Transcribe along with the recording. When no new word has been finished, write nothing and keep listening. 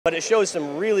But it shows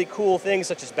some really cool things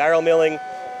such as barrel milling,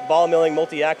 ball milling,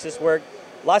 multi-axis work,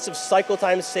 lots of cycle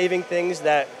time saving things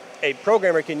that a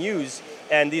programmer can use,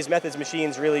 and these methods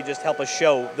machines really just help us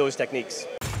show those techniques.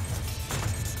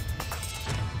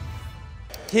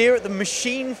 Here at the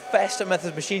Machine Fest at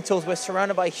Methods Machine Tools, we're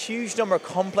surrounded by a huge number of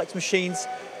complex machines,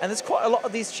 and there's quite a lot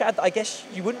of these, Chad, that I guess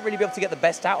you wouldn't really be able to get the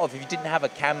best out of if you didn't have a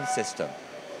CAM system.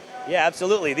 Yeah,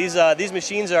 absolutely. These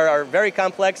machines are very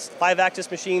complex,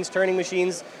 5-axis machines, turning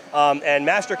machines, and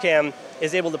MasterCAM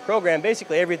is able to program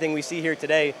basically everything we see here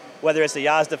today, whether it's the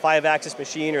Yasda 5-axis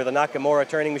machine or the Nakamura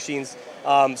turning machines.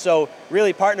 So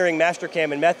really partnering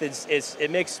MasterCAM and Methods,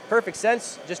 it makes perfect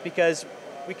sense just because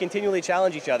we continually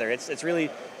challenge each other. It's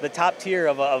really the top tier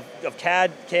of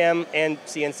CAD, CAM, and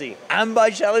CNC. And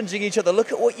by challenging each other,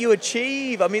 look at what you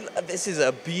achieve. I mean, this is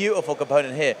a beautiful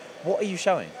component here. What are you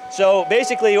showing? So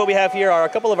basically what we have here are a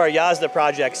couple of our Yasda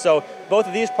projects. So both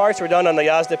of these parts were done on the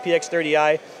Yasda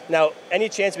PX30i. Now, any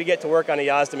chance we get to work on a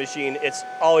Yasda machine, it's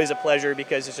always a pleasure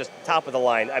because it's just top of the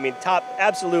line. I mean, top,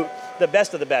 absolute, the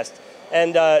best of the best.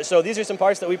 And so these are some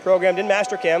parts that we programmed in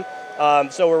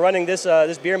MasterCAM. So we're running this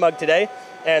beer mug today,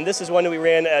 and this is one that we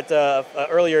ran at an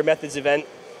earlier Methods event.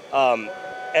 And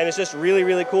it's just really,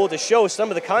 really cool to show some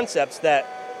of the concepts that,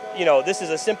 you know, this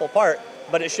is a simple part,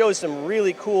 but it shows some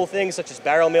really cool things such as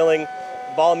barrel milling,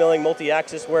 ball milling,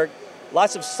 multi-axis work,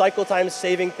 lots of cycle time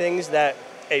saving things that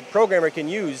a programmer can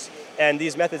use, and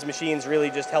these Methods machines really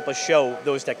just help us show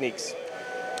those techniques.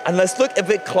 And let's look a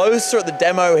bit closer at the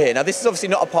demo here. Now, this is obviously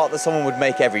not a part that someone would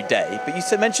make every day, but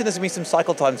you mentioned there's going to be some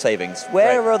cycle time savings.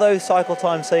 Where are those cycle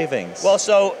time savings? Well,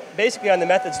 so basically on the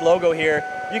Methods logo here,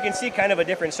 you can see kind of a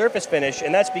different surface finish,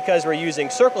 and that's because we're using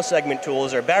circle segment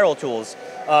tools or barrel tools,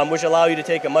 which allow you to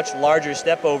take a much larger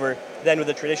step over than with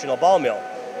a traditional ball mill.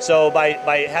 So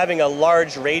by having a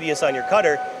large radius on your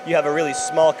cutter, you have a really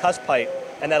small cusp height,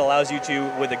 and that allows you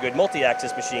to, with a good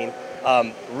multi-axis machine,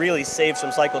 really save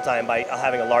some cycle time by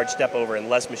having a large step over and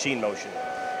less machine motion.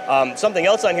 Something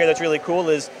else on here that's really cool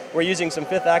is we're using some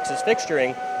 5th-axis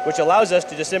fixturing, which allows us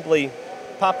to just simply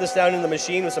pop this down in the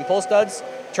machine with some pull studs,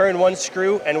 turn one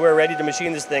screw, and we're ready to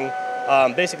machine this thing.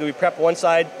 Basically, we prep one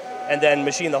side and then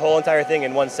machine the whole entire thing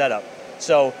in one setup.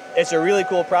 So it's a really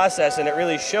cool process, and it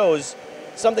really shows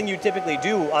something you typically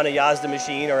do on a Yasda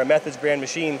machine or a Methods brand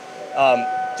machine,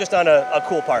 just on a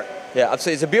cool part. Yeah,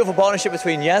 absolutely. It's a beautiful partnership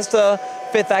between Yasda,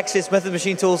 5th-axis, Methods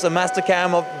Machine Tools, and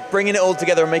MasterCAM, of bringing it all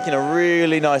together and making a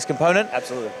really nice component.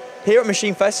 Absolutely. Here at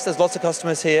Machine Fest, there's lots of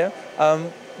customers here.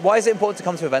 Why is it important to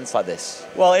come to events like this?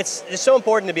 Well, it's so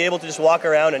important to be able to just walk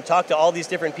around and talk to all these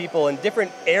different people in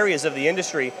different areas of the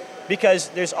industry, because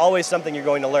there's always something you're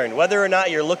going to learn. Whether or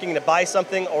not you're looking to buy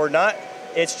something or not,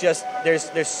 it's just,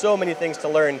 there's so many things to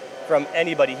learn from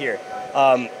anybody here.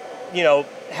 You know,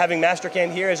 having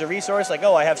MasterCAM here as a resource, like,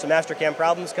 oh, I have some MasterCAM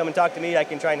problems, come and talk to me, I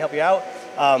can try and help you out.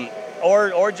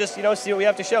 Or just, you know, see what we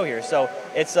have to show here. So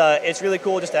it's really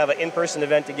cool just to have an in-person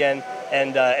event again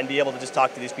and be able to just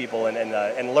talk to these people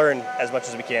and learn as much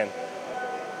as we can.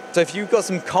 So if you've got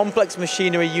some complex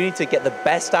machinery, you need to get the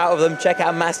best out of them, check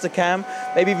out MasterCAM,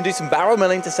 maybe even do some barrel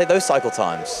milling to save those cycle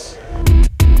times.